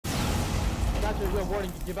After you're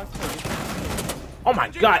boarding, get back to me. Oh my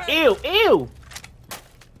god, ew, ew!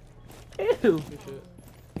 Ew.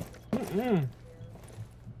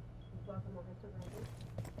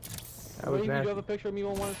 That was You nasty. have a picture of me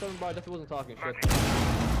on 117, but I definitely wasn't talking shit.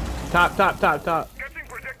 Top.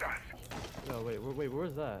 No, wait,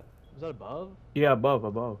 where's that? Is that above? Yeah,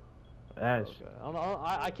 above. Ash. Okay. I don't know,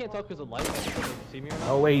 I can't tell because the light doesn't see me or not.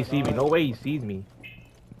 No way he sees me. No way he sees me.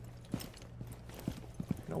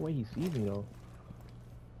 No way he sees me though.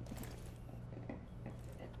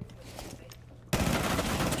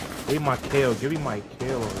 Give me my kill. Give me my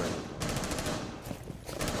kill already.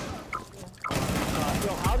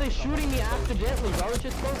 Yo, how are they shooting me accidentally, bro? It's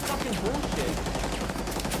just so fucking bullshit.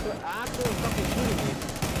 They're actually fucking shooting me.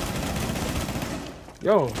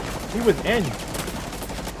 Yo, he was in.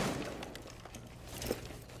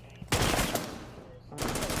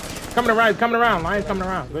 Coming around. Lion's coming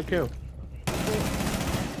around. Good kill.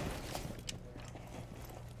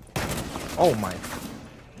 Oh my.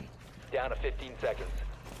 Down to 15 seconds.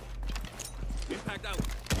 Impact out.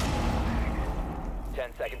 10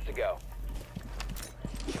 seconds to go.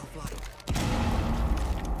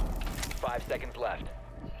 5 seconds left.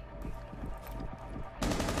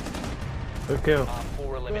 Good kill. Op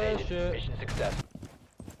 4 eliminated. shit. Mission success.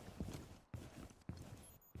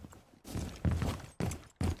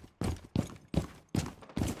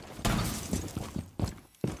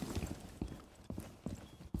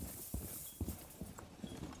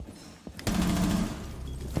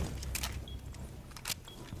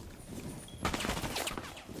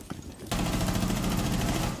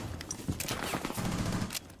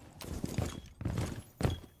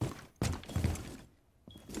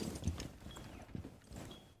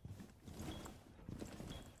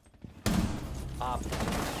 Op.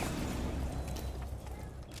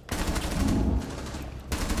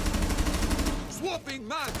 Swapping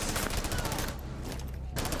mags.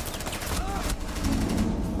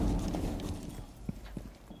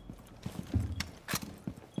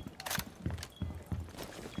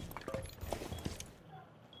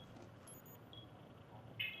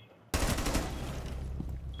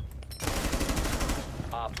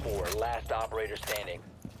 Op 4, last operator standing.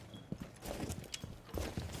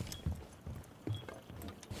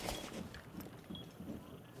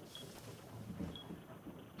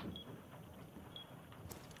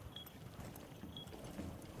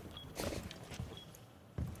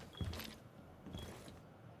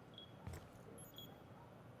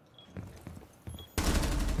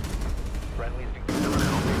 Friendly's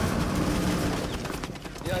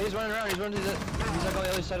Yeah, he's running around. He's like on the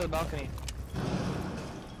other side of the balcony.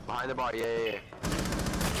 Behind the bar, yeah.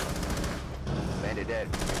 Bandit dead.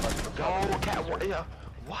 Oh, cat, yeah.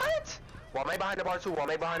 What? Wame behind the bar too,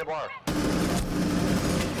 Wame behind the bar.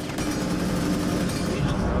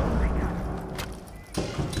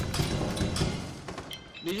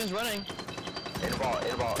 Legion's running. In the ball.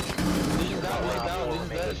 Legion's down, Legion's down, Legion's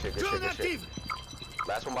dead. Good shit.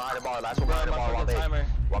 Last one behind the bar, My fucking timer.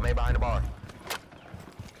 Wame behind the bar.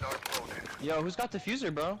 Yo, who's got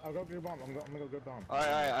diffuser, bro? I'll go get a bomb. I'm gonna go get a bomb. Alright,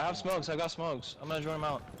 I have smokes. I got smokes. I'm gonna join him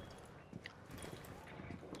out.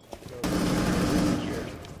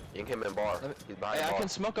 You can come in bar. He's behind Hey, the I bar. can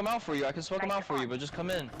smoke him out for you. But just come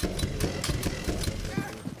in.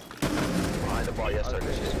 Behind the bar, yes sir.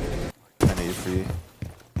 Good shit. I need for you.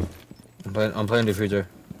 I'm playing diffuser.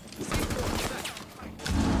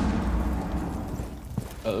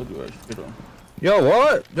 Yo,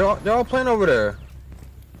 what? They're all playing over there.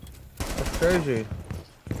 That's crazy.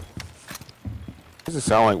 Does it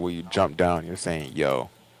sound like when you jump down, you're saying yo?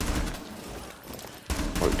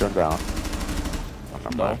 Wait, jump down. Oh,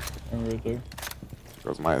 no, I'm right there.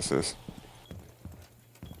 Goes my assist.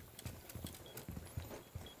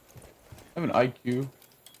 I have an IQ.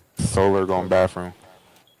 Solar going bathroom.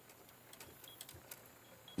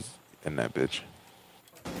 In that bitch.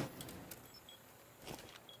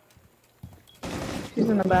 She's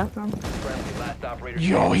in the bathroom. friendly last operator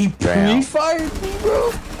Yo, he Damn. pre-fired me, bro.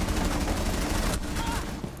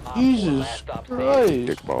 Op 4, Jesus last stop standing. Christ.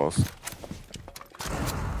 Dick balls.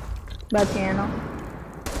 By piano.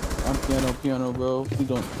 I'm piano, bro. Please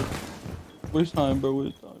don't. Waste time,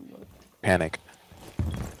 bro. Panic.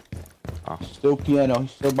 Oh. Still piano.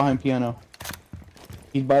 He's still behind piano.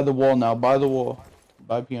 He's by the wall now. By the wall.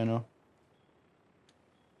 By piano.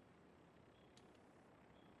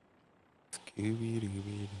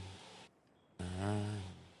 Scooby-Dooby-Doo.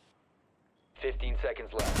 15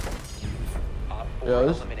 seconds left. Op 4 Yo,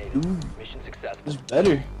 this eliminated. dude Mission successful. is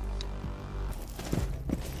better.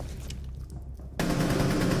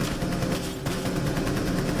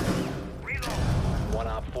 One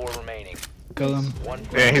Op 4 remaining. Kill him. One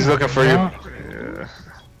Yeah, he's looking for you. Huh? Yeah.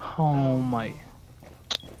 Oh my.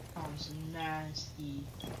 That was nasty.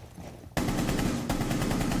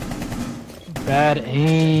 Bad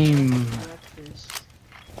aim. Breakfast.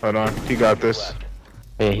 Hold on, he got this.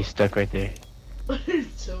 Yeah, he's stuck right there.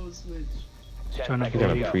 So switch. Trying to seconds get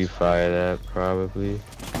to a go. Pre-fire that probably.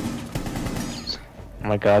 Oh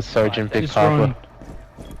my God, Sergeant Big He's Papa. throwing.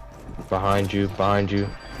 Behind you, behind you.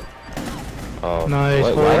 Oh, Nice,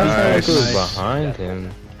 what, boy. why Nice. did he go behind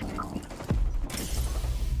him?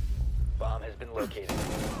 Bomb has been located.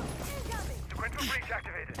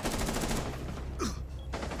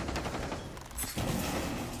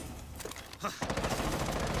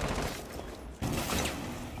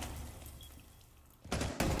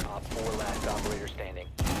 Op 4 last operator standing.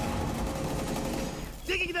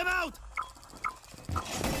 Digging them out!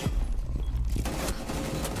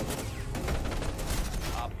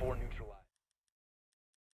 Op 4 neutral.